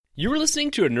You were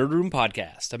listening to a Nerd Room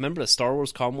podcast, a member of the Star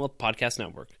Wars Commonwealth Podcast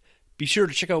Network. Be sure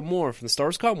to check out more from the Star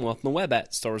Wars Commonwealth on the web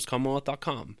at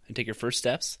starwarscommonwealth.com and take your first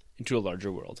steps into a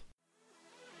larger world.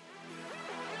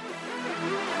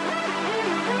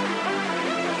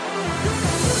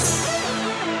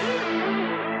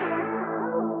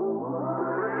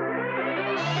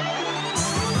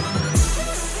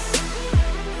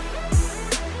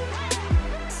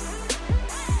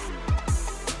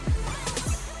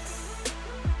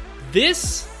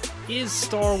 This is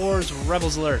Star Wars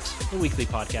Rebels Alert, the weekly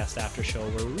podcast after show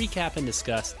where we recap and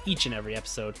discuss each and every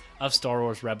episode of Star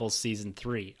Wars Rebels Season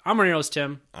 3. I'm your host,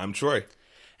 Tim. I'm Troy.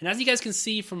 And as you guys can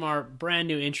see from our brand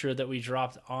new intro that we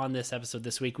dropped on this episode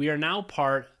this week, we are now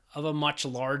part of a much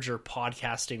larger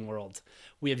podcasting world.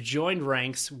 We have joined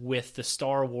ranks with the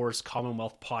Star Wars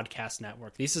Commonwealth Podcast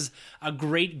Network. This is a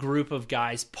great group of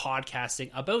guys podcasting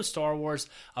about Star Wars,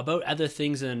 about other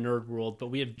things in the nerd world, but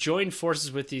we have joined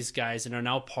forces with these guys and are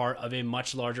now part of a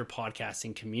much larger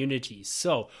podcasting community.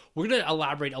 So we're going to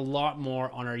elaborate a lot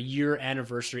more on our year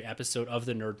anniversary episode of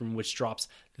the Nerd Room, which drops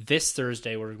this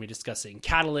Thursday. We're going to be discussing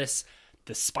Catalyst,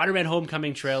 the Spider-Man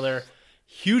Homecoming trailer,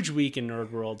 huge week in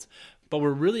Nerd World. But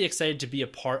we're really excited to be a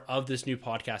part of this new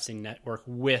podcasting network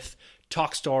with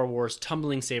Talk Star Wars,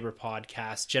 Tumbling Saber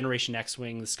podcast, Generation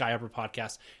X-Wing, the Skyhopper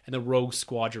podcast, and the Rogue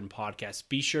Squadron podcast.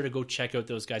 Be sure to go check out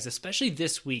those guys, especially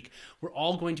this week. We're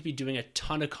all going to be doing a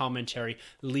ton of commentary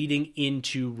leading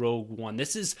into Rogue One.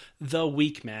 This is the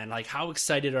week, man. Like, how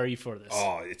excited are you for this?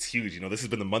 Oh, it's huge. This has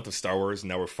been the month of Star Wars, and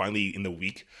now we're finally in the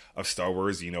week of Star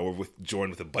Wars. We're joined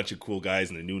with a bunch of cool guys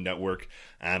in the new network,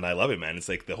 and I love it, man. It's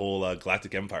like the whole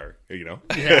Galactic Empire,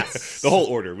 Yes. The whole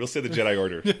order. We'll say the Jedi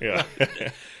Order. Yeah.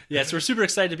 Yeah, so we're super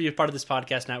excited to be a part of this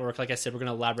podcast network. Like I said, we're going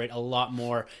to elaborate a lot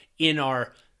more in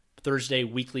our Thursday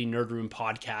weekly Nerd Room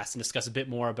podcast and discuss a bit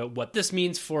more about what this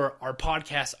means for our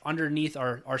podcast underneath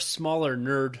our smaller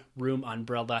Nerd Room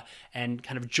umbrella and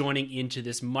kind of joining into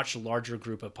this much larger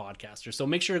group of podcasters. So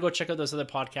make sure to go check out those other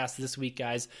podcasts this week,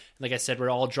 guys. Like I said, we're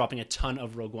all dropping a ton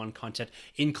of Rogue One content,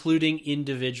 including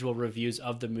individual reviews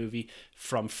of the movie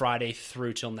from Friday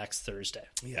through till next Thursday.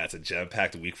 Yeah, it's a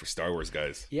jam-packed week for Star Wars,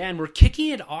 guys. Yeah, and we're kicking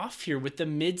it off here with the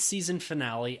mid-season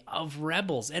finale of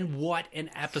Rebels, and what an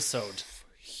episode.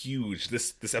 Huge.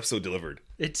 This episode delivered.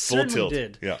 It Full certainly tilt.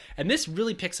 did. Yeah. And this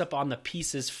really picks up on the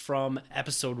pieces from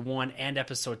episode 1 and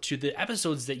episode 2, the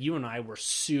episodes that you and I were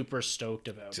super stoked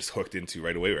about. Just hooked into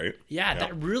right away, right? Yeah,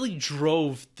 that really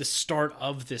drove the start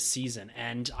of this season.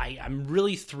 And I'm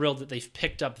really thrilled that they've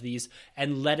picked up these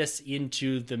and led us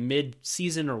into the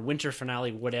mid-season or winter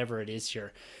finale, whatever it is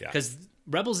here. Because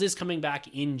Rebels is coming back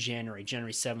in January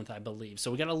 7th, I believe.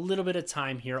 So we got a little bit of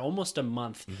time here, almost a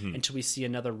month, until we see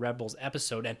another Rebels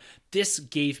episode. And this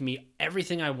gave me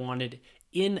everything I wanted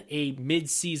in a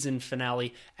mid-season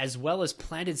finale, as well as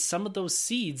planted some of those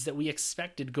seeds that we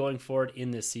expected going forward in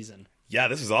this season. Yeah,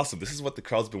 this is awesome. This is what the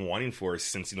crowd's been wanting for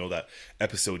since, that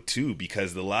episode 2,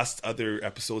 because the last other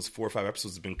episodes, 4 or 5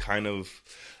 episodes, have been kind of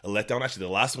a letdown. Actually,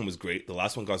 the last one was great. The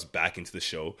last one got us back into the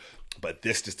show, but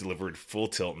this just delivered full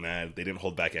tilt, man. They didn't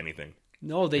hold back anything.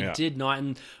 No, they did not.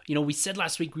 And, we said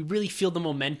last week, we really feel the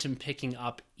momentum picking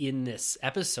up in this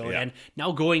episode. And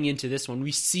now going into this one,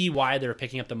 we see why they're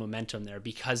picking up the momentum there,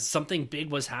 because something big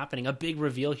was happening, a big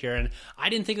reveal here. And I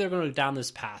didn't think they were going to go down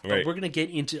this path, but we're going to get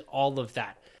into all of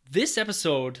that. This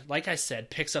episode, like I said,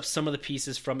 picks up some of the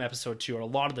pieces from episode 2, or a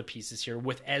lot of the pieces here,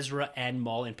 with Ezra and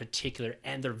Maul in particular,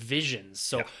 and their visions.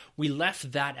 So we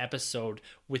left that episode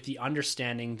with the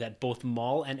understanding that both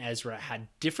Maul and Ezra had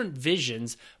different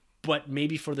visions, but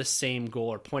maybe for the same goal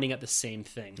or pointing at the same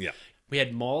thing. Yeah. We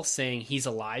had Maul saying he's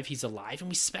alive, and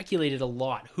we speculated a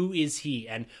lot. Who is he?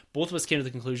 And both of us came to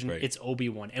the conclusion it's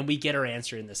Obi-Wan, and we get our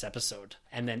answer in this episode.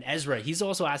 And then Ezra, he's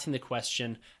also asking the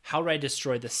question, how do I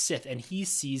destroy the Sith? And he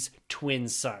sees twin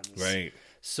sons. Right.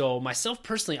 So myself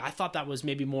personally, I thought that was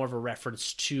maybe more of a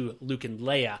reference to Luke and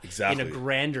Leia in a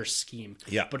grander scheme.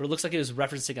 Yeah. But it looks like it was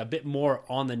referencing a bit more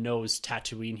on the nose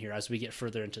Tatooine here as we get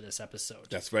further into this episode.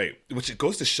 That's right. Which it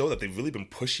goes to show that they've really been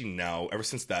pushing now, ever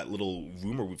since that little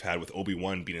rumor we've had with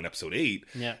Obi-Wan being in episode 8.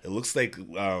 Yeah. It looks like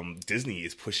Disney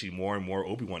is pushing more and more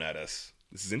Obi-Wan at us.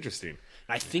 This is interesting.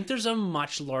 I think there's a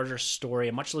much larger story,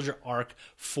 a much larger arc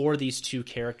for these two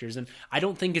characters. And I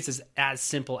don't think it's as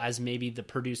simple as maybe the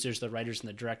producers, the writers, and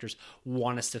the directors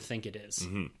want us to think it is.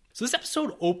 Mm-hmm. So this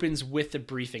episode opens with the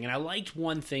briefing, and I liked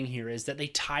one thing here is that they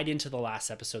tied into the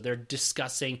last episode. They're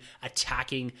discussing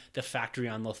attacking the factory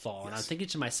on Lothal, and I'm thinking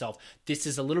to myself, this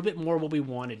is a little bit more what we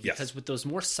wanted, because with those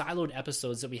more siloed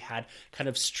episodes that we had kind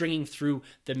of stringing through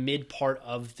the mid part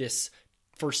of this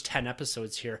first 10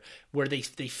 episodes here, where they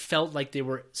felt like they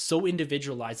were so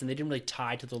individualized and they didn't really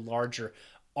tie to the larger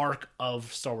arc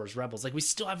of Star Wars Rebels. Like, we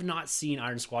still have not seen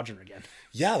Iron Squadron again.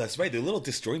 Yeah, that's right. They're a little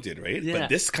disjointed, right? Yeah. But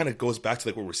this kind of goes back to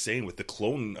like what we're saying with the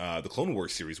Clone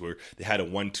Wars series, where they had a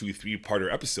 1, 2,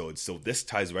 3-parter episode. So this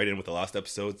ties right in with the last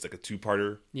episode. It's like a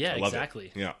 2-parter. Yeah, I love exactly.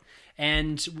 It. Yeah.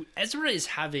 And Ezra is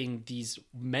having these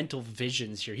mental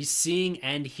visions here. He's seeing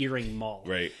and hearing Maul.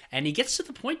 Right. And he gets to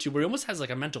the point too where he almost has like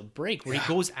a mental break where he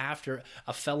goes after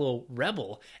a fellow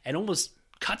rebel and almost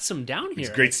cuts him down here. It's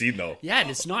a great scene though. Yeah, and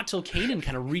it's not till Kanan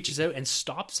kind of reaches out and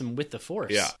stops him with the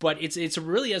Force. Yeah. But it's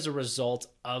really as a result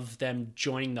of them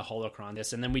joining the Holocron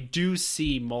this, and then we do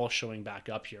see Maul showing back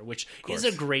up here, which is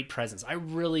a great presence. I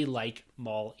really like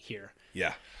Maul here.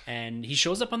 Yeah. And he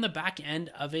shows up on the back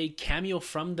end of a cameo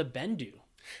from the Bendu.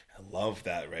 I love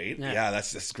that, right? Yeah.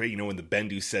 That's great. You know, when the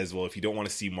Bendu says, well, if you don't want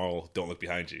to see Maul, don't look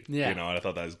behind you. Yeah. You know, and I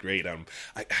thought that was great. I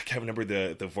can't remember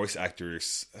the voice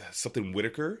actor's something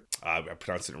Whitaker. I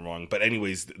pronounced it wrong. But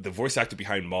anyways, the voice actor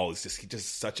behind Maul is he does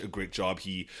such a great job.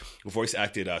 He voice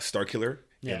acted Starkiller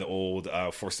in the old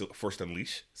Force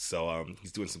Unleashed. So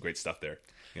he's doing some great stuff there.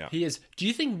 Yeah. He is. Do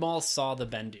you think Maul saw the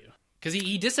Bendu? Because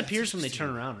he disappears when they turn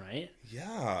around, right?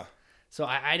 Yeah. So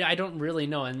I don't really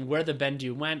know. And where the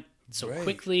Bendu went so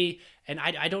quickly. And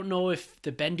I don't know if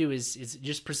the Bendu is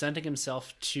just presenting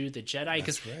himself to the Jedi.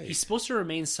 Because he's supposed to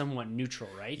remain somewhat neutral,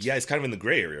 right? Yeah, he's kind of in the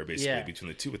gray area, basically, between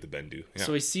the two with the Bendu. Yeah.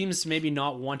 So he seems to maybe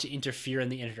not want to interfere in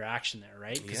the interaction there,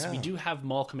 right? Because we do have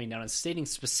Maul coming down and stating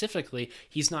specifically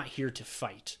he's not here to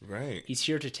fight. Right. He's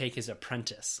here to take his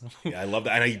apprentice. Yeah, I love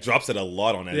that. And he drops it a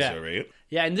lot on Ezra, right?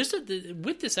 Yeah, and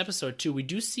with this episode, too, we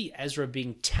do see Ezra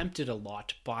being tempted a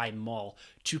lot by Maul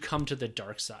to come to the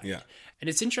dark side. Yeah. And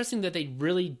it's interesting that they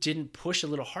really didn't push a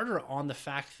little harder on the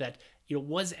fact that,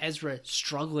 was Ezra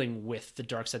struggling with the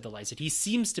dark side, the light side? He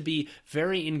seems to be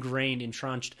very ingrained,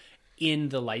 entrenched in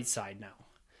the light side now.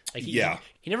 Like he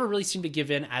never really seemed to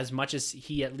give in as much as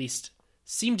he at least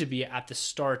seemed to be at the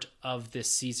start of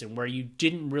this season, where you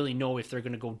didn't really know if they're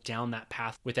going to go down that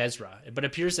path with Ezra. But it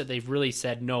appears that they've really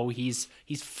said, no, he's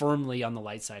firmly on the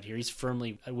light side here. He's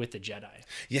firmly with the Jedi.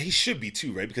 Yeah, he should be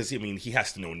too, right? Because, I mean, he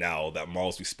has to know now that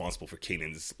Maul's responsible for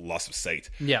Kanan's loss of sight.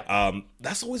 Yeah.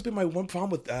 That's always been my one problem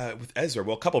with Ezra.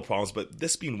 Well, a couple of problems, but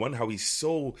this being one, how he's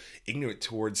so ignorant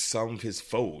towards some of his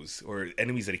foes or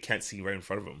enemies that he can't see right in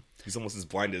front of him. He's almost as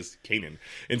blind as Kanan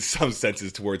in some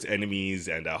senses towards enemies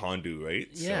and Hondu, right?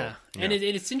 Yeah. So, and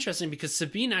it's interesting because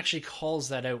Sabine actually calls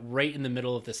that out right in the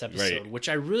middle of this episode, which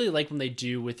I really like when they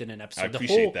do within an episode. I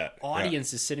appreciate that.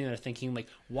 Audience is sitting there thinking, like,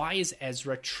 why is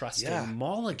Ezra trusting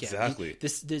Maul again? Exactly.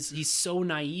 He's so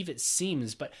naive, it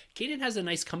seems. But Kanan has a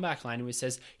nice comeback line where he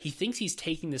says he thinks he's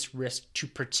taking this risk to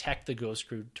protect the Ghost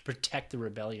Crew, to protect the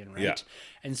rebellion, right? Yeah.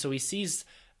 And so he sees,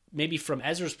 maybe from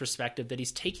Ezra's perspective, that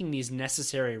he's taking these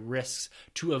necessary risks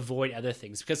to avoid other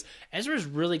things. Because Ezra's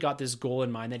really got this goal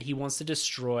in mind that he wants to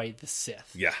destroy the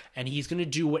Sith. Yeah. And he's going to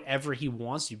do whatever he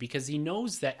wants to, because he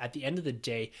knows that at the end of the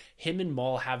day, him and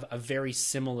Maul have a very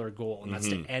similar goal, and that's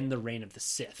to end the reign of the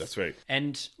Sith. That's right.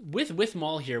 And with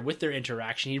Maul here, with their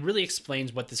interaction, he really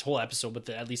explains what this whole episode, with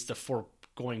at least the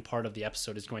foregoing part of the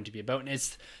episode, is going to be about. And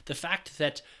it's the fact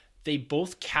that they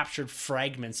both captured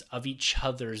fragments of each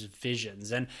other's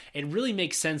visions. And it really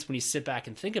makes sense when you sit back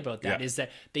and think about that, is that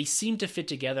they seem to fit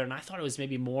together. And I thought it was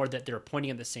maybe more that they were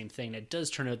pointing at the same thing. It does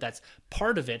turn out that's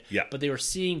part of it, but they were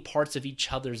seeing parts of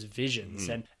each other's visions.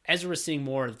 And Ezra was seeing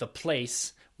more of the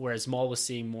place, whereas Maul was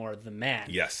seeing more of the man.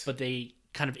 Yes. But they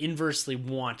kind of inversely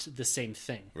want the same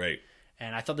thing. Right.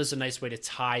 And I thought this was a nice way to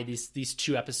tie these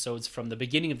two episodes from the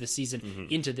beginning of the season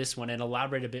into this one, and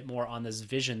elaborate a bit more on this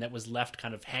vision that was left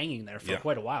kind of hanging there for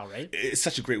quite a while, right? It's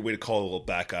such a great way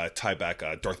to tie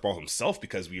back Darth Maul himself,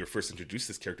 because we were first introduced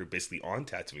this character basically on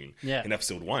Tatooine in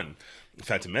episode 1,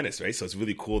 Phantom Menace, right? So it's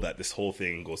really cool that this whole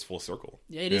thing goes full circle.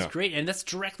 Yeah, it is great. And that's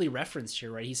directly referenced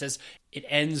here, right? He says it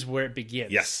ends where it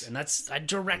begins. Yes. And that's a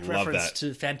direct reference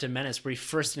to Phantom Menace, where he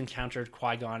first encountered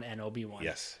Qui-Gon and Obi-Wan.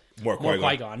 Yes. More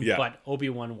Qui-Gon, but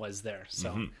Obi-Wan was there.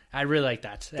 So I really like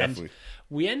that. Definitely. And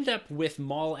we end up with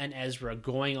Maul and Ezra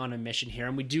going on a mission here,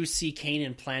 and we do see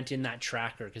Kanan plant in that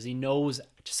tracker, because he knows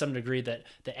to some degree that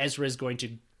Ezra is going to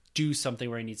do something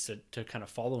where he needs to kind of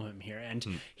follow him here. And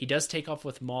he does take off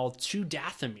with Maul to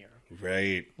Dathomir.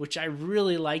 Right. Which I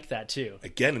really like that too.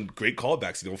 Again, great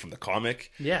callbacks, from the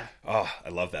comic. Yeah. Oh, I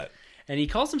love that. And he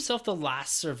calls himself the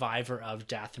last survivor of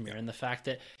Dathomir, and the fact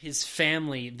that his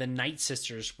family, the Night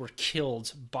Sisters, were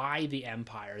killed by the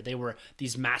Empire. They were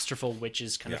these masterful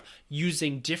witches kind of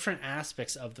using different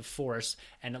aspects of the Force,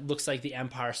 and it looks like the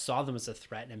Empire saw them as a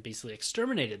threat and basically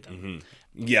exterminated them.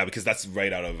 Yeah, because that's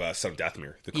right out of Son of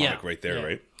Dathomir, the comic right there,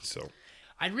 right? So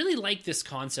I really like this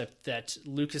concept that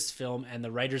Lucasfilm and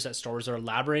the writers at Star Wars are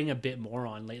elaborating a bit more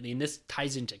on lately. And this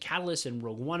ties into Catalyst and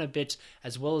Rogue One a bit,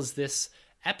 as well as this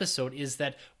episode, is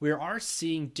that we are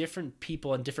seeing different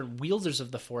people and different wielders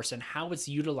of the Force and how it's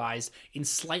utilized in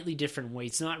slightly different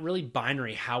ways. It's not really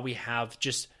binary how we have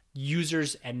just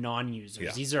users and non-users.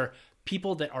 Yeah. These are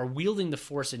people that are wielding the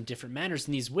Force in different manners,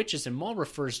 and these witches, and Maul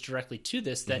refers directly to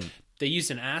this, that they use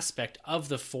an aspect of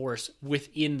the Force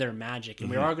within their magic. And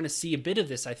we are going to see a bit of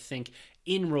this, I think,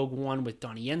 in Rogue One with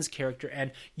Donnie Yen's character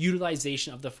and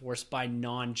utilization of the Force by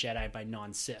non-Jedi, by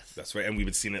non-Sith. That's right, and we've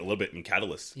been seeing it a little bit in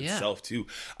Catalyst Yeah. itself too.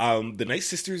 The Night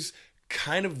Sisters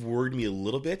kind of worried me a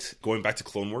little bit going back to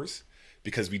Clone Wars,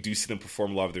 because we do see them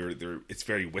perform a lot of their it's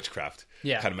very witchcraft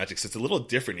kind of magic. So it's a little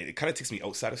different. It kind of takes me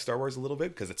outside of Star Wars a little bit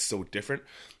because it's so different.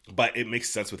 But it makes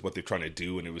sense with what they're trying to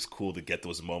do, and it was cool to get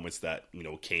those moments that, you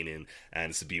know, Kanan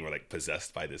and Sabine were like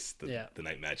possessed by this the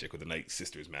night magic or the Night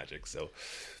Sisters magic. So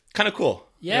kind of cool.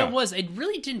 Yeah, it was. It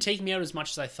really didn't take me out as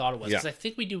much as I thought it was, because Yeah. I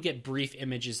think we do get brief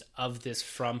images of this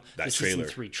from That the trailer.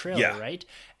 Season 3 trailer, Yeah. right?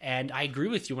 And I agree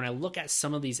with you. When I look at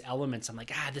some of these elements, I'm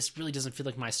like, this really doesn't feel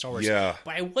like my Star Wars. Yeah.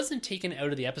 But I wasn't taken out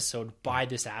of the episode by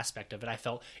this aspect of it. I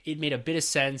felt it made a bit of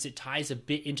sense. It ties a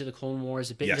bit into the Clone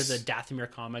Wars, a bit Yes. into the Dathomir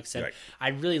comics. And Right. I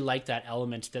really like that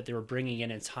element that they were bringing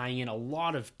in and tying in a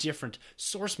lot of different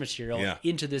source material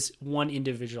into this one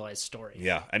individualized story.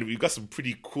 Yeah, and we've got some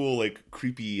pretty cool, like,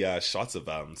 creepy shots of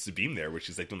Sabine there, which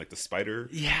is like doing like the spider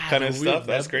kind of stuff.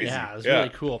 That's crazy. Yeah, it was really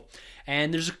cool.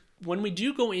 And when we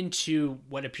do go into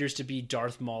what appears to be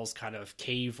Darth Maul's kind of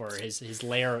cave or his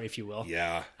lair, if you will.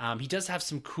 Yeah. He does have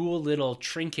some cool little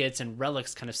trinkets and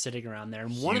relics kind of sitting around there.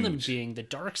 And one of them being the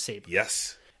Darksaber.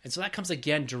 Yes. And so that comes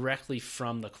again directly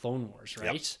from the Clone Wars,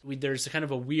 right? There's a kind of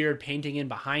a weird painting in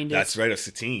behind it. That's right, of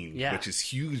Satine, Yeah. which is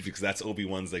huge because that's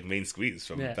Obi-Wan's like main squeeze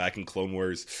from back in Clone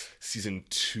Wars season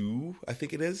 2, I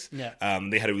think it is. Yeah.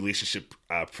 They had a relationship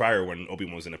prior when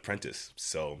Obi-Wan was an apprentice.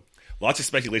 So lots of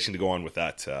speculation to go on with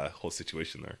that whole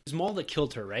situation there. It was Maul that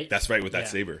killed her, right? That's right, with that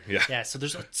saber. Yeah. Yeah, so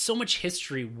there's so much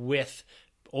history with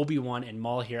Obi-Wan and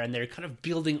Maul here, and they're kind of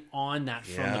building on that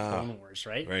from the Clone Wars,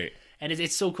 right? Right. And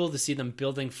it's so cool to see them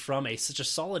building from such a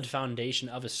solid foundation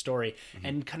of a story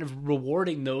and kind of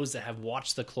rewarding those that have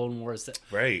watched the Clone Wars, that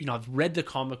have read the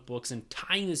comic books, and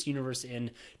tying this universe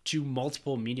in to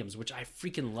multiple mediums, which I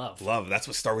freaking love. That's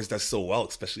what Star Wars does so well,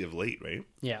 especially of late, right?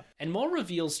 Yeah. And Maul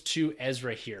reveals to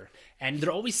Ezra here, and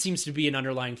there always seems to be an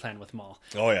underlying plan with Maul.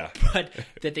 Oh, yeah. But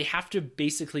that they have to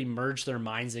basically merge their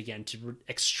minds again to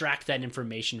extract that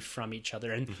information from each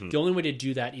other. And the only way to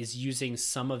do that is using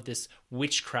some of this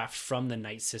witchcraft from the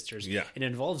Night Sisters. Yeah. And it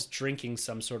involves drinking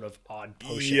some sort of odd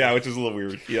potion. Yeah, which is a little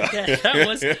weird. Yeah.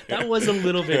 that was a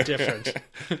little bit different.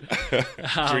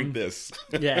 Drink this.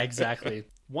 Yeah, exactly.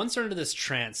 Once they're into this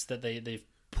trance that they've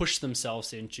pushed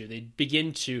themselves into, they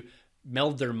begin to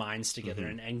meld their minds together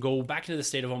and go back into the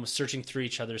state of almost searching through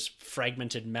each other's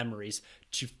fragmented memories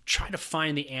to try to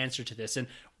find the answer to this. And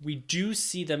we do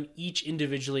see them each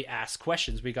individually ask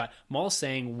questions. We got Maul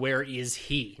saying, "Where is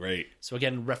he?" Right. So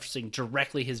again, referencing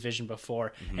directly his vision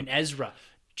before. And Ezra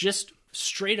just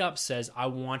straight up says, "I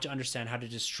want to understand how to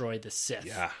destroy the Sith."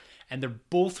 Yeah. And they're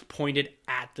both pointed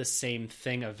at the same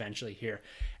thing eventually here.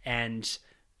 And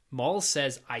Maul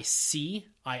says, "I see,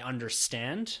 I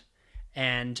understand."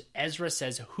 And Ezra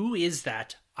says, "Who is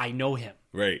that? I know him."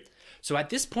 Right. So at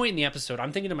this point in the episode,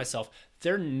 I'm thinking to myself,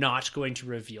 they're not going to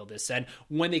reveal this. And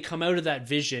when they come out of that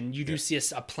vision, you do see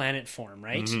a planet form,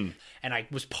 right? And I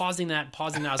was pausing that. I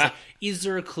was like, is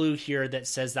there a clue here that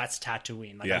says that's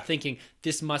Tatooine? Like, I'm thinking,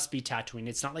 this must be Tatooine.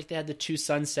 It's not like they had the two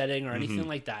suns setting or anything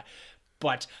like that.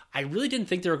 But I really didn't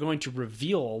think they were going to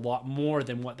reveal a lot more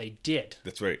than what they did.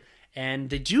 That's right. And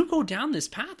they do go down this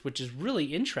path, which is really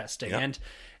interesting. Yeah. And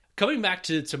coming back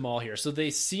to Maul here, so they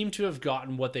seem to have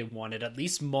gotten what they wanted, at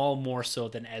least Maul more so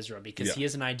than Ezra, because he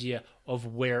has an idea of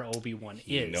where Obi-Wan is.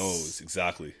 He knows,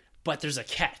 exactly. But there's a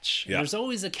catch. Yeah. There's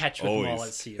always a catch with Maul,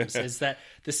 it seems, is that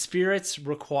the spirits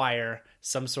require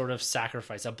some sort of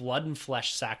sacrifice, a blood and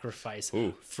flesh sacrifice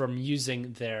from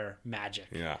using their magic.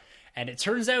 Yeah. And it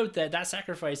turns out that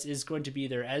sacrifice is going to be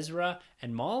either Ezra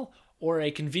and Maul, or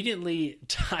a conveniently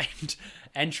timed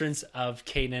entrance of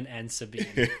Kanan and Sabine.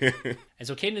 And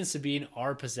so Kanan and Sabine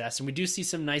are possessed, and we do see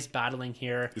some nice battling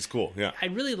here. It's cool, yeah. I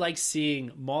really like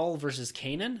seeing Maul versus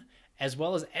Kanan, as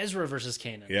well as Ezra versus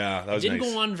Kanan. Yeah, that was It didn't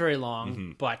nice. go on very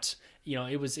long, but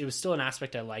it was still an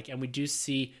aspect I like. And we do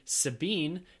see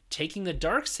Sabine taking the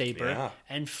Darksaber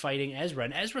and fighting Ezra.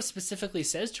 And Ezra specifically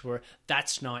says to her,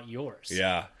 "That's not yours."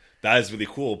 Yeah. That is really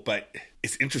cool, but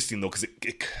it's interesting though because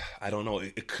I don't know.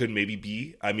 It could maybe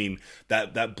be. I mean,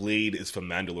 that blade is from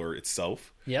Mandalore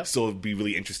itself. Yep. So it'd be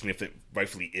really interesting if it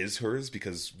rightfully is hers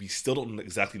because we still don't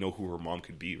exactly know who her mom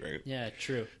could be, right? Yeah,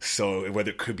 true. So whether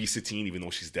it could be Satine, even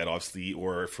though she's dead, obviously,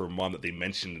 or if her mom that they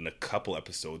mentioned in a couple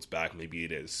episodes back, maybe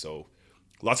it is. So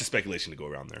lots of speculation to go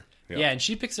around there. Yeah, and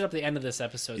she picks it up at the end of this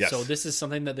episode. Yes. So this is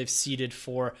something that they've seeded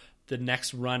for the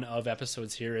next run of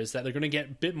episodes here, is that they're going to get a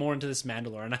bit more into this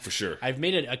Mandalore. And For sure. I've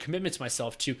made it a commitment to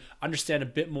myself to understand a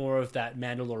bit more of that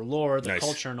Mandalore lore, the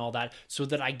culture and all that, so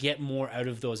that I get more out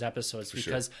of those episodes.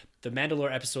 Because the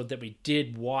Mandalore episode that we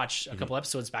did watch a couple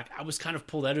episodes back, I was kind of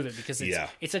pulled out of it because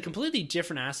it's a completely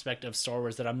different aspect of Star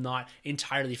Wars that I'm not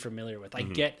entirely familiar with. I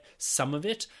get some of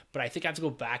it, but I think I have to go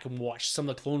back and watch some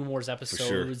of the Clone Wars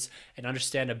episodes and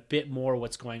understand a bit more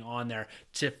what's going on there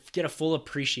to get a full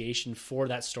appreciation for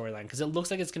that storyline, because it looks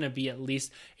like it's going to be at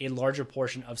least a larger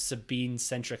portion of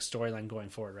Sabine-centric storyline going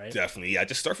forward, right? Definitely, yeah.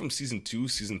 Just start from season 2,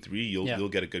 season 3. You'll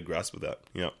get a good grasp of that.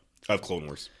 Yeah. Of Clone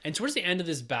Wars. And towards the end of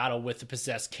this battle with the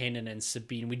possessed Kanan and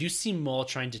Sabine, we do see Maul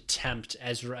trying to tempt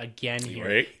Ezra again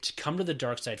here to come to the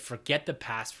dark side, forget the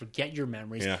past, forget your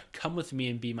memories, come with me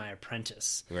and be my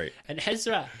apprentice. Right. And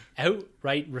Ezra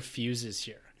outright refuses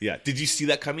here. Yeah. Did you see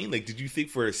that coming? Like, did you think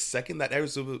for a second that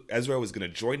Ezra was going to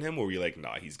join him, or were you like,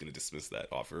 nah, he's going to dismiss that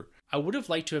offer? I would have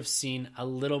liked to have seen a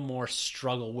little more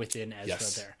struggle within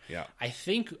Ezra there. Yeah. I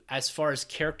think as far as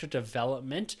character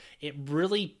development, it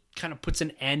really kind of puts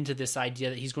an end to this idea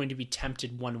that he's going to be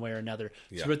tempted one way or another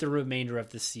throughout the remainder of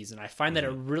the season. I find that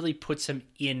it really puts him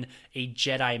in a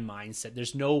Jedi mindset.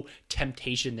 There's no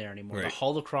temptation there anymore. The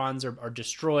holocrons are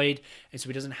destroyed, and so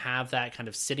he doesn't have that kind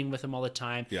of sitting with him all the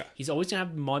time. Yeah. He's always going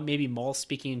to have maybe Maul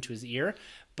speaking into his ear,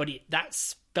 but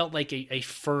that's felt like a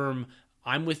firm,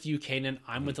 I'm with you, Kanan.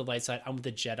 I'm with the light side. I'm with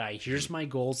the Jedi. Here's my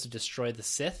goals to destroy the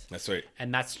Sith. That's right.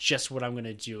 And that's just what I'm going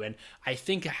to do. And I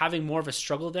think having more of a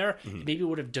struggle there maybe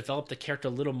would have developed the character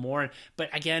a little more.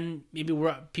 But again, maybe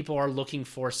people are looking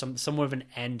for somewhat of an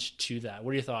end to that.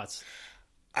 What are your thoughts?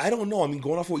 I don't know. I mean,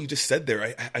 going off what you just said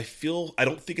there, I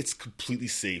don't think it's completely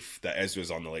safe that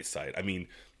Ezra's on the light side. I mean,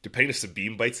 depending if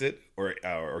Sabine bites it or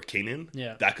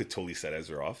Kanan, that could totally set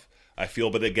Ezra off. I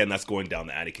feel, but again, that's going down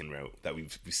the Anakin route that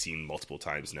we've seen multiple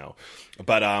times now.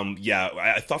 But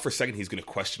I thought for a second he's going to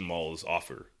question Maul's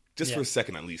offer, just for a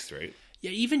second at least, right?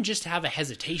 Yeah, even just to have a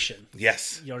hesitation.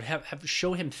 Yes, have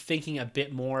show him thinking a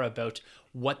bit more about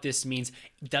what this means.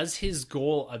 Does his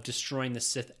goal of destroying the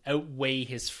Sith outweigh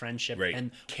his friendship and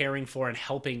caring for and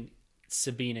helping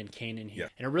Sabine and Kanan here?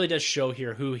 And it really does show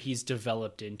here who he's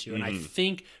developed into. And I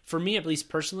think, for me at least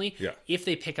personally, if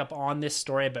they pick up on this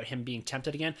story about him being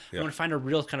tempted again, I'm going to find a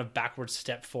real kind of backward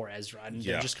step for Ezra, and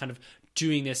they're just kind of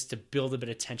doing this to build a bit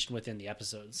of tension within the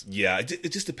episodes. Yeah,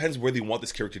 it just depends where they want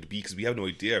this character to be, because we have no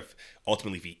idea if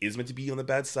ultimately if he is meant to be on the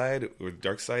bad side or the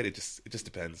dark side. It just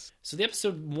depends. So the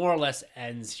episode more or less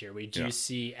ends here. We do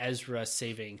see Ezra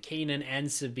saving Kanan and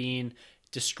Sabine,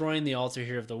 destroying the altar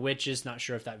here of the witches. Not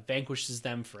sure if that vanquishes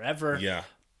them forever. Yeah.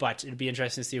 But it'd be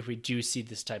interesting to see if we do see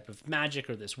this type of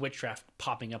magic or this witchcraft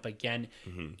popping up again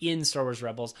in Star Wars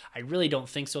Rebels. I really don't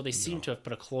think so. They seem to have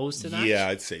put a close to that. Yeah,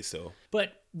 I'd say so.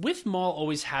 But with Maul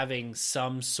always having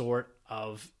some sort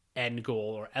of end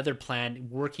goal or other plan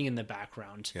working in the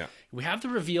background, we have the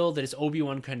reveal that it's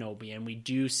Obi-Wan Kenobi, and we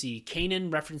do see Kanan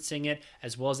referencing it,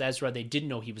 as well as Ezra. They didn't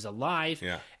know he was alive,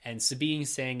 and Sabine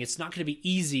saying it's not going to be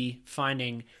easy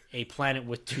finding a planet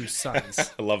with two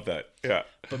suns. I love that. Yeah.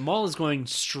 But Maul is going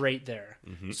straight there.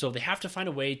 So they have to find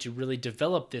a way to really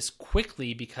develop this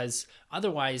quickly, because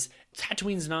otherwise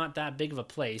Tatooine's not that big of a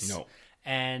place. No.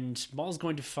 And Maul's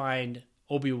going to find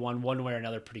Obi-Wan one way or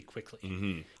another pretty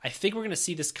quickly. I think we're going to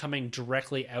see this coming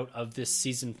directly out of this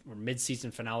season or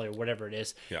mid-season finale or whatever it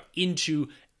is into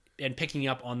and picking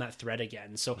up on that thread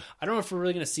again. So I don't know if we're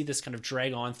really going to see this kind of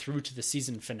drag on through to the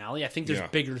season finale. I think there's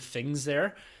bigger things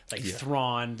there, like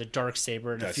Thrawn, the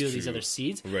Darksaber, and a few of these other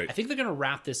seeds. Right. I think they're going to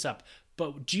wrap this up.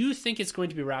 But do you think it's going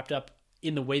to be wrapped up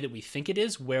in the way that we think it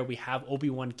is, where we have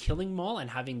Obi-Wan killing Maul and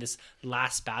having this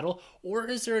last battle? Or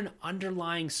is there an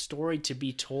underlying story to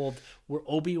be told where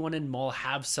Obi-Wan and Maul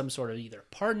have some sort of either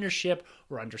partnership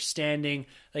or understanding?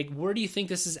 Like, where do you think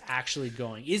this is actually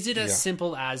going? Is it as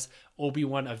simple as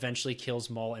Obi-Wan eventually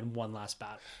kills Maul in one last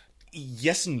battle?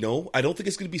 Yes and no. I don't think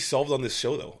it's going to be solved on this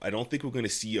show, though. I don't think we're going to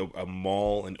see a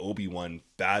Maul and Obi-Wan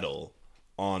battle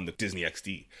on the Disney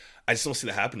XD. I just don't see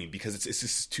that happening, because it's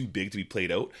just too big to be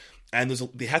played out. And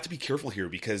they have to be careful here,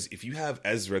 because if you have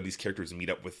Ezra and these characters meet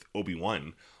up with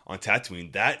Obi-Wan on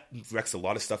Tatooine, that wrecks a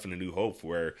lot of stuff in A New Hope,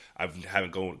 where I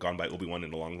haven't gone by Obi-Wan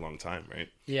in a long, long time, right?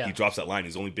 Yeah. He drops that line.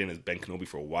 He's only been as Ben Kenobi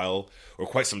for a while, or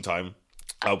quite some time.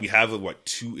 We have,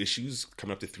 2 issues,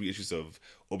 coming up to 3 issues of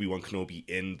Obi-Wan Kenobi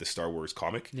in the Star Wars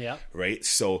comic. Yeah. Right?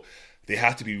 So they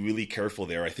have to be really careful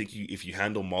there. I think if you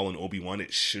handle Maul and Obi-Wan,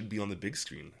 it should be on the big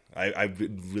screen. I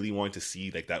really want to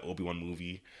see like that Obi-Wan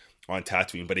movie on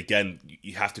Tatooine. But again,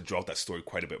 you have to draw out that story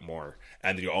quite a bit more.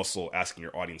 And you're also asking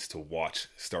your audience to watch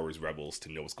Star Wars Rebels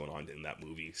to know what's going on in that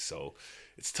movie. So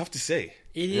it's tough to say.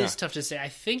 It is tough to say. I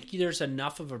think there's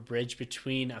enough of a bridge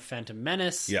between a Phantom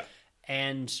Menace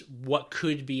and what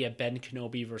could be a Ben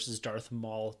Kenobi versus Darth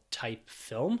Maul type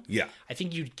film. Yeah. I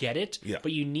think you'd get it, Yeah.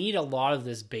 but you need a lot of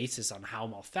this basis on how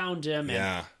Maul found him.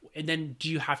 Yeah. And then do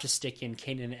you have to stick in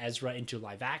Kanan and Ezra into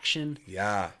live action?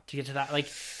 Yeah. To get to that, like,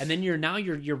 and then you're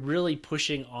really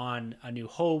pushing on A New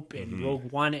Hope and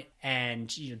Rogue One, and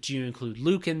do you include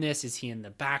Luke in this? Is he in the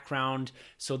background?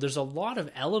 So there's a lot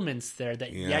of elements there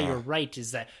that you're right,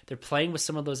 is that they're playing with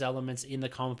some of those elements in the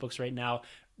comic books right now.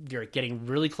 You're getting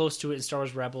really close to it in Star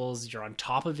Wars Rebels. You're on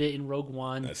top of it in Rogue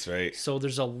One. That's right. So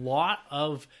there's a lot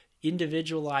of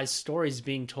individualized stories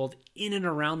being told in and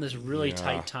around this really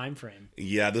tight time frame.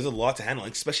 Yeah, there's a lot to handle,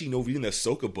 especially reading the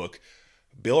Ahsoka book.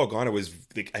 Bail Organa was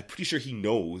like, I'm pretty sure he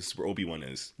knows where Obi-Wan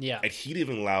is. Yeah, and he didn't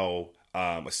even allow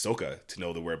Ahsoka to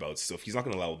know the whereabouts. So if he's not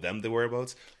going to allow them the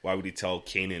whereabouts, why would he tell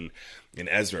Kanan and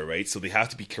Ezra, right? So they have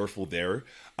to be careful there.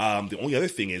 The only other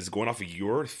thing is, going off of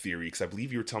your theory, because I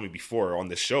believe you were telling me before on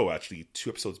the show, actually 2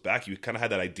 episodes back, you kind of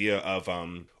had that idea of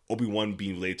Obi-Wan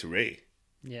being related to Rey.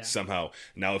 Yeah. Somehow.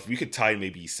 Now, if we could tie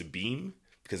maybe Sabine,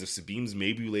 because if Sabine's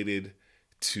maybe related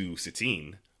to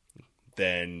Satine,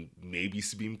 then maybe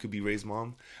Sabine could be Rey's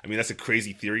mom. I mean, that's a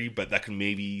crazy theory, but that could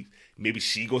maybe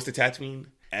she goes to Tatooine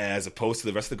as opposed to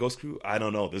the rest of the Ghost Crew. I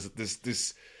don't know.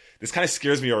 This kind of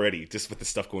scares me already, just with the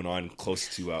stuff going on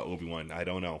close to Obi-Wan. I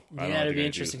don't know. It'd be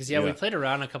interesting because we played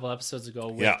around a couple episodes ago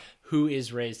with who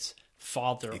is Rey's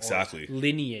father exactly. or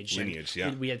lineage.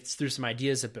 We had threw some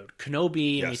ideas about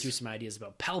Kenobi, and we threw some ideas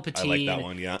about Palpatine. I like that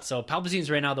one, So Palpatine's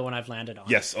right now the one I've landed on.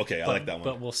 Yes, okay, I like that one.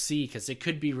 But we'll see, because it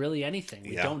could be really anything.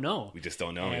 We don't know. We just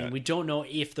don't know and yet. we don't know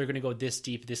if they're going to go this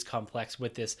deep, this complex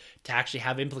with this, to actually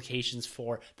have implications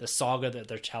for the saga that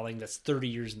they're telling that's 30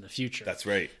 years in the future. That's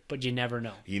right. But you never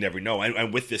know. You never know.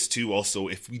 And with this too, also,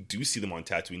 if we do see them on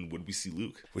Tatooine, would we see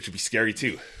Luke? Which would be scary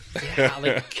too. Yeah,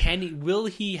 like, will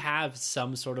he have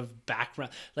some sort of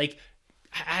background? Like,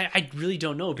 I really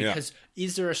don't know, because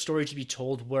is there a story to be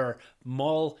told where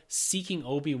Maul, seeking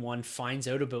Obi-Wan, finds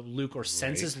out about Luke or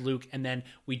senses Luke, and then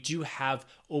we do have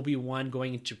Obi-Wan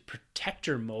going into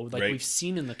protector mode, like we've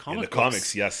seen in the comics. In the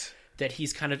comics, yes. That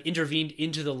he's kind of intervened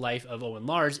into the life of Owen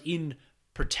Lars in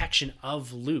protection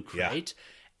of Luke, right?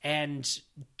 And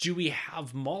do we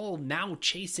have Maul now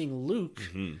chasing Luke?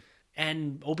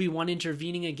 And Obi-Wan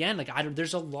intervening again? Like,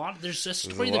 there's a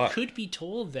story that could be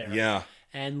told there. Yeah.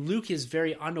 And Luke is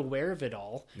very unaware of it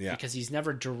all because he's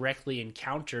never directly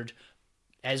encountered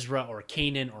Ezra or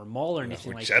Kanan or Maul or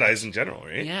anything like that. Jedis in general,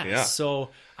 right? Yeah. So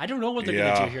I don't know what they're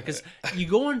going to do here, because you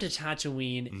go into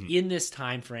Tatooine in this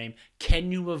time frame.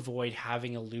 Can you avoid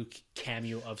having a Luke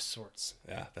cameo of sorts?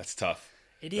 Yeah, that's tough.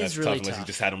 It is really tough. Unless you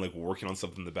just had him like working on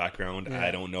something in the background. Yeah. I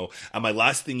don't know. And my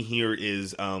last thing here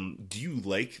is, do you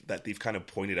like that they've kind of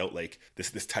pointed out like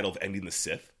this title of ending the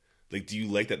Sith? Like, do you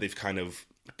like that they've kind of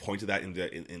pointed that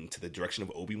into the direction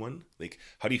of Obi-Wan? Like,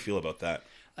 how do you feel about that?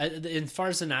 As far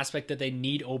as an aspect that they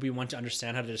need Obi-Wan to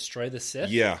understand how to destroy the Sith?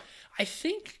 Yeah. I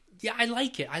think... Yeah, I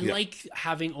like it. I like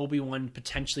having Obi-Wan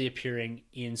potentially appearing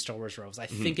in Star Wars Rebels. I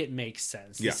think it makes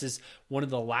sense. This is one of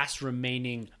the last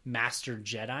remaining Master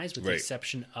Jedis, with the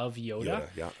exception of Yoda.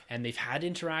 And they've had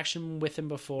interaction with him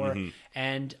before.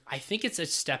 And I think it's a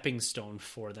stepping stone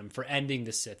for them for ending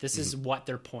the Sith. This is what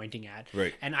they're pointing at.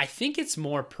 Right. And I think it's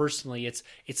more personally,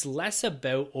 it's less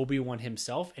about Obi-Wan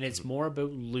himself, and it's more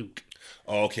about Luke.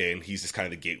 Oh, okay, and he's just kind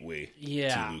of the gateway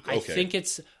to Luke. Okay. I think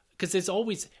it's... Because it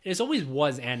always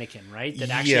was Anakin, right? That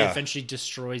actually eventually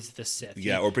destroys the Sith.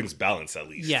 Yeah, or brings balance at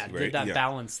least. Yeah, right? that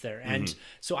balance there. And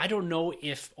so I don't know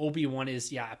if Obi-Wan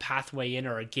is a pathway in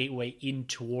or a gateway in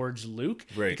towards Luke.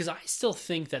 Right. Because I still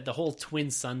think that the whole twin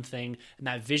son thing and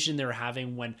that vision they're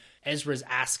having when Ezra's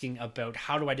asking about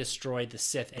how do I destroy the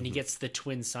Sith, and he gets the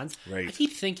twin sons. Right. I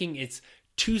keep thinking it's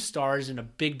 2 stars in a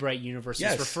big bright universe.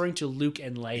 It's referring to Luke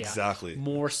and Leia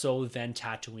more so than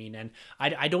Tatooine. And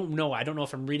I don't know. I don't know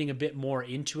if I'm reading a bit more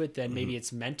into it than maybe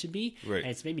it's meant to be. Right.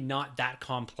 And it's maybe not that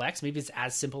complex. Maybe it's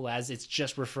as simple as it's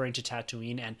just referring to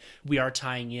Tatooine, and we are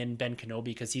tying in Ben Kenobi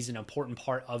because he's an important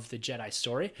part of the Jedi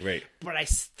story. Right. But I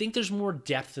think there's more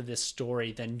depth to this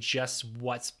story than just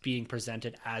what's being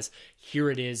presented as,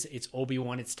 here it is, it's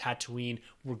Obi-Wan, it's Tatooine,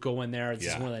 we're going there. This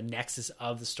is one of the nexus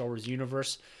of the Star Wars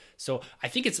universe. So I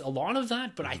think it's a lot of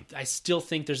that, but I still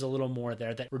think there's a little more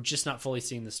there that we're just not fully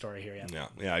seeing the story here yet.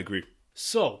 Yeah, I agree.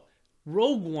 So,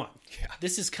 Rogue One. Yeah.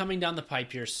 This is coming down the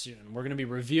pipe here soon. We're going to be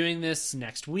reviewing this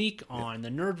next week on the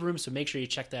Nerd Room, so make sure you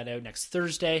check that out next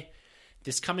Thursday.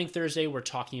 This coming Thursday, we're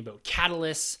talking about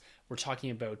catalysts. We're talking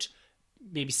about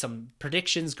maybe some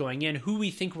predictions going in, who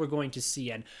we think we're going to see.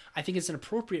 And I think it's an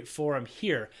appropriate forum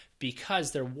here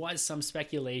because there was some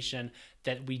speculation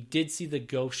that we did see the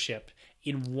ghost ship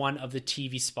in one of the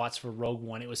TV spots for Rogue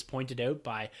One. It was pointed out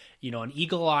by, an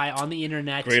eagle eye on the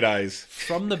internet. Great eyes.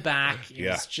 From the back. It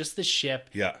was just the ship.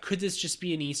 Yeah. Could this just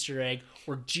be an Easter egg?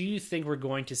 Or do you think we're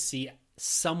going to see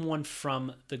someone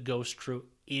from the Ghost crew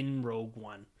in Rogue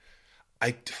One?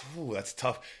 That's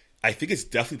tough. I think it's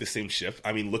definitely the same ship.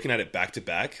 I mean, looking at it back to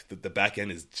back, the back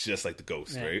end is just like the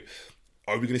Ghost, right?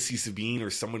 Are we going to see Sabine or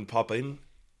someone pop in?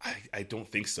 I don't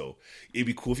think so. It'd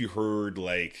be cool if you heard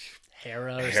like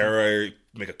Hera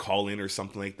make a call in or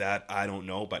something like that. I don't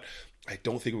know, but I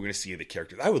don't think we're going to see any of the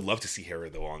characters. I would love to see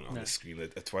Hera though on the screen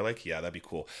at Twilight. Yeah, that'd be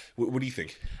cool. What do you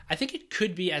think? I think it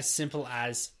could be as simple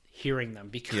as hearing them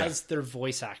because they're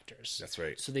voice actors. That's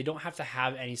right. So they don't have to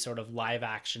have any sort of live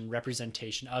action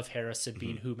representation of Hera,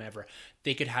 Sabine, whomever.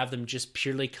 They could have them just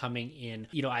purely coming in,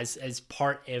 as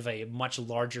part of a much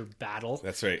larger battle.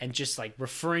 That's right. And just like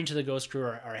referring to the Ghost crew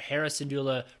or Hera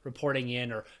Syndulla reporting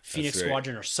in or Phoenix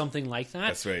Squadron or something like that.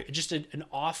 That's right. Just an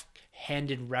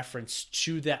off-handed reference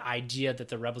to that idea that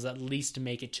the Rebels at least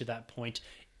make it to that point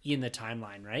in the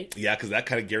timeline, right? Yeah, because that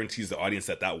kind of guarantees the audience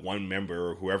that one member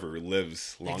or whoever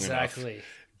lives long enough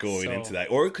going into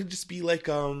that. Or it could just be like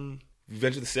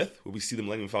Revenge of the Sith, where we see them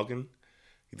Millennium Falcon.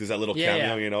 There's that little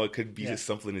cameo, it could be just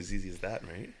something as easy as that,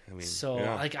 right? I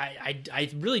mean, I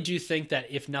really do think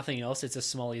that if nothing else, it's a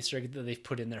small Easter egg that they've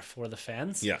put in there for the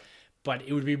fans. Yeah. But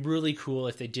it would be really cool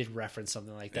if they did reference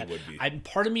something like that. It would be.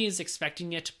 Part of me is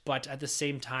expecting it, but at the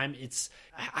same time,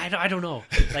 I don't know.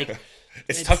 Like,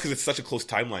 it's tough because it's such a close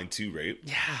timeline too, right?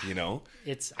 Yeah.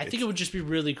 I think it would just be a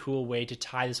really cool way to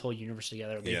tie this whole universe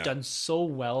together. They've done so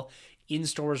well in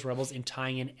Star Wars Rebels in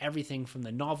tying in everything from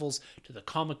the novels to the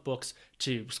comic books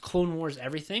to Clone Wars,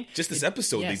 everything. Just this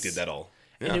episode, they did that all.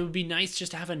 Yeah. And it would be nice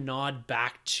just to have a nod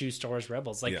back to Star Wars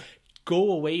Rebels.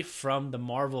 Go away from the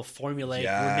Marvel formula.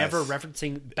 We're never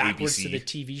referencing backwards ABC. to the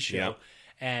TV show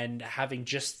and having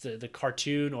just the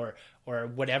cartoon or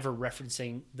whatever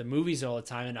referencing the movies all the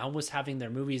time and almost having their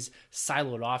movies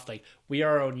siloed off. Like, we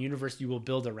are our own universe, you will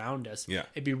build around us. Yeah.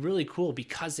 It'd be really cool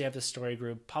because they have the story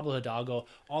group, Pablo Hidalgo,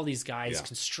 all these guys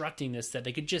constructing this, that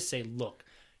they could just say, look,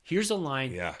 here's a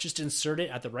line, just insert it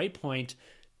at the right point.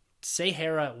 Say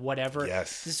Hera, whatever.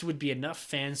 Yes. This would be enough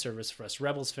fan service for us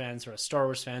Rebels fans, for us Star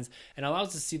Wars fans, and allows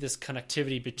us to see this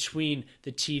connectivity between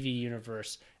the TV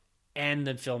universe and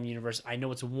the film universe. I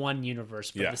know it's one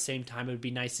universe, but at the same time, it would be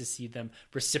nice to see them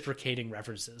reciprocating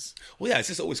references. Well, yeah, it's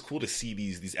just always cool to see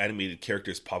these animated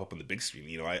characters pop up on the big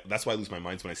screen. That's why I lose my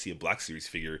mind when I see a Black Series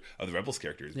figure of the Rebels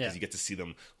characters, because you get to see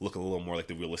them look a little more like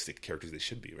the realistic characters they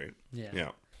should be, right? Yeah.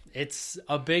 It's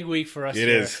a big week for us. It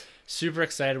is. Super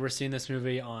excited. We're seeing this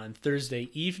movie on Thursday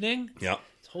evening. Yeah.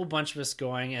 It's a whole bunch of us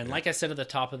going. And like I said at the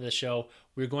top of the show,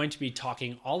 we're going to be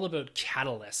talking all about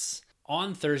catalysts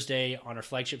on Thursday on our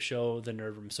flagship show, The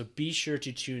Nerd Room. So be sure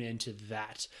to tune into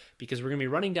that because we're going to be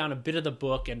running down a bit of the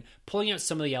book and pulling out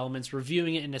some of the elements,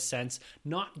 reviewing it in a sense,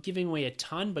 not giving away a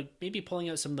ton, but maybe pulling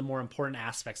out some of the more important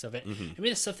aspects of it. And maybe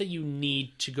the stuff that you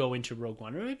need to go into Rogue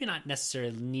One, or maybe not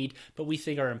necessarily need, but we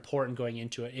think are important going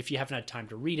into it if you haven't had time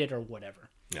to read it or whatever.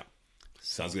 Yeah.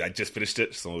 Sounds good. I just finished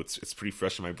it, so it's pretty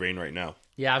fresh in my brain right now.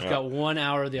 Yeah, I've got 1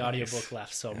 hour of the audiobook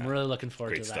left, so I'm really looking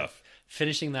forward to that. Stuff.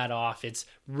 Finishing that off. It's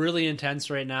really intense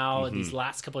right now. These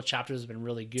last couple of chapters have been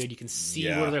really good. You can see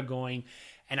where they're going.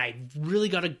 And I really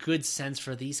got a good sense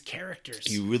for these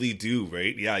characters. You really do,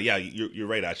 right? Yeah, you're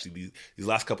right, actually. These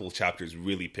last couple of chapters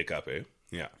really pick up, eh?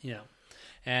 Yeah. Yeah.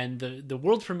 And the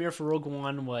world premiere for Rogue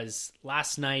One was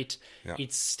last night. Yeah.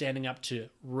 It's standing up to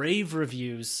rave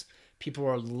reviews. People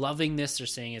are loving this. They're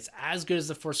saying it's as good as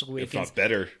The Force Awakens. If not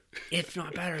better. If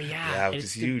not better, yeah. Yeah, which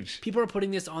is huge. People are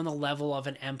putting this on the level of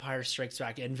an Empire Strikes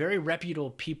Back, and very reputable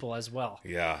people as well.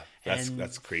 Yeah,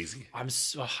 that's crazy. I'm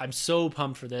so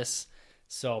pumped for this.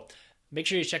 So make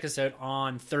sure you check us out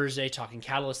on Thursday, talking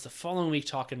Catalyst. The following week,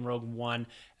 talking Rogue One.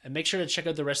 And make sure to check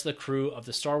out the rest of the crew of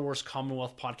the Star Wars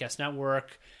Commonwealth Podcast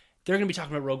Network. They're going to be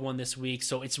talking about Rogue One this week,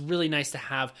 so it's really nice to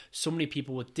have so many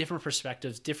people with different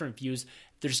perspectives, different views,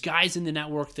 There's guys in the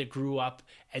network that grew up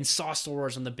and saw Star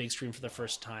Wars on the big screen for the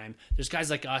first time. There's guys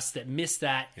like us that missed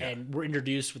that and were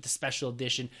introduced with the special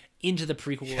edition into the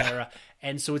prequel era.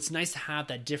 And so it's nice to have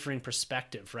that differing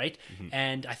perspective, right?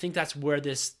 And I think that's where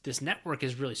this network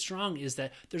is really strong, is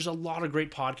that there's a lot of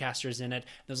great podcasters in it.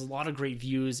 There's a lot of great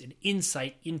views and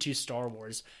insight into Star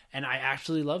Wars. And I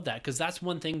actually love that, because that's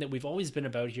one thing that we've always been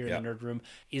about here in the Nerd Room,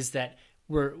 is that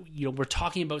we're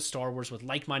talking about Star Wars with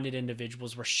like-minded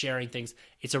individuals. We're sharing things.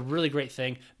 It's a really great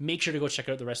thing. Make sure to go check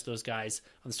out the rest of those guys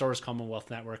on the Star Wars Commonwealth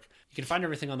Network. You can find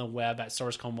everything on the web at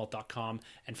StarWarsCommonwealth.com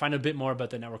and find a bit more about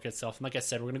the network itself. And like I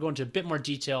said, we're going to go into a bit more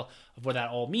detail of what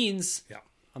that all means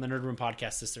on the Nerd Room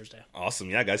podcast this Thursday. Awesome.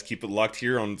 Yeah, guys, keep it locked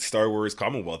here on Star Wars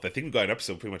Commonwealth. I think we've got an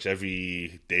episode pretty much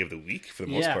every day of the week for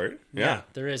the most part. Yeah,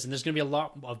 there is. And there's going to be a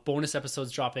lot of bonus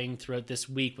episodes dropping throughout this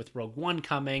week with Rogue One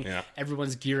coming. Yeah.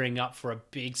 Everyone's gearing up for a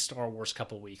big Star Wars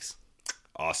couple weeks.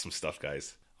 Awesome stuff,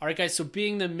 guys. All right, guys, so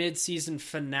being the mid-season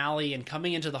finale and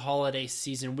coming into the holiday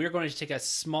season, we're going to take a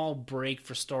small break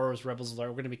for Star Wars Rebels Alert.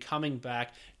 We're going to be coming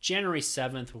back January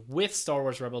 7th with Star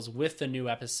Wars Rebels, with the new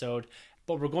episode.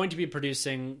 But we're going to be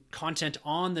producing content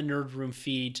on the Nerd Room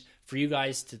feed for you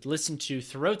guys to listen to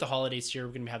throughout the holidays here.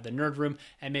 We're going to have the Nerd Room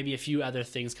and maybe a few other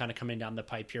things kind of coming down the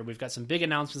pipe here. We've got some big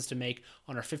announcements to make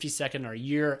on our 52nd, our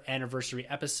year anniversary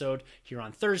episode here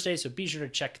on Thursday. So be sure to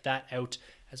check that out,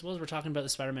 as well as we're talking about the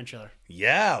Spider-Man trailer.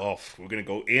 Yeah, we're going to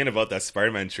go in about that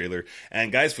Spider-Man trailer.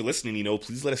 And guys, for listening,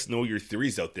 please let us know your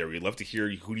theories out there. We'd love to hear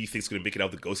who do you think is going to make it out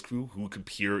of the Ghost Crew, who could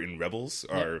appear in Rebels,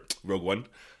 or Rogue One,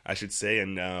 I should say,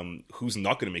 and who's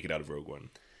not going to make it out of Rogue One.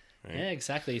 Right? Yeah,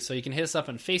 exactly. So you can hit us up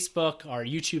on Facebook, our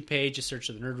YouTube page, just search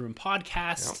for the Nerd Room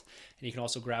Podcast. Yep. And you can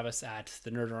also grab us at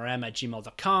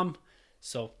thenerdrm@gmail.com.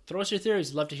 So throw us your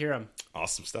theories. We'd love to hear them.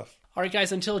 Awesome stuff. All right,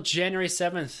 guys, until January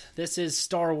 7th, this is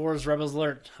Star Wars Rebels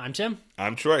Alert. I'm Tim.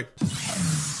 I'm Troy.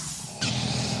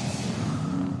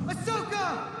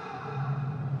 Ahsoka!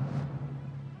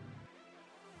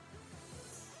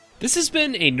 This has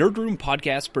been a Nerd Room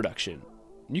Podcast production.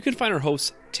 You can find our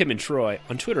hosts, Tim and Troy,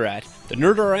 on Twitter at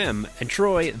TheNerdRM and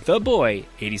Troy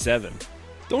TheBoy87.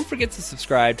 Don't forget to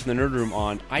subscribe to the Nerd Room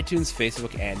on iTunes,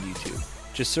 Facebook, and YouTube.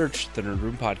 Just search the Nerd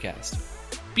Room Podcast.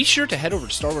 Be sure to head over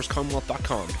to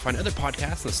StarWarsCommonwealth.com to find other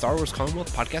podcasts on the Star Wars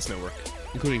Commonwealth Podcast Network,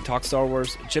 including Talk Star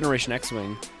Wars, Generation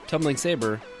X-Wing, Tumbling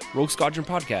Saber, Rogue Squadron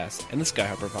Podcast, and the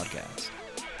Skyhopper Podcast.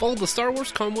 Follow the Star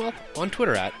Wars Commonwealth on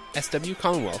Twitter at SW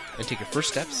Commonwealth and take your first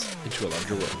steps into a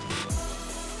larger world.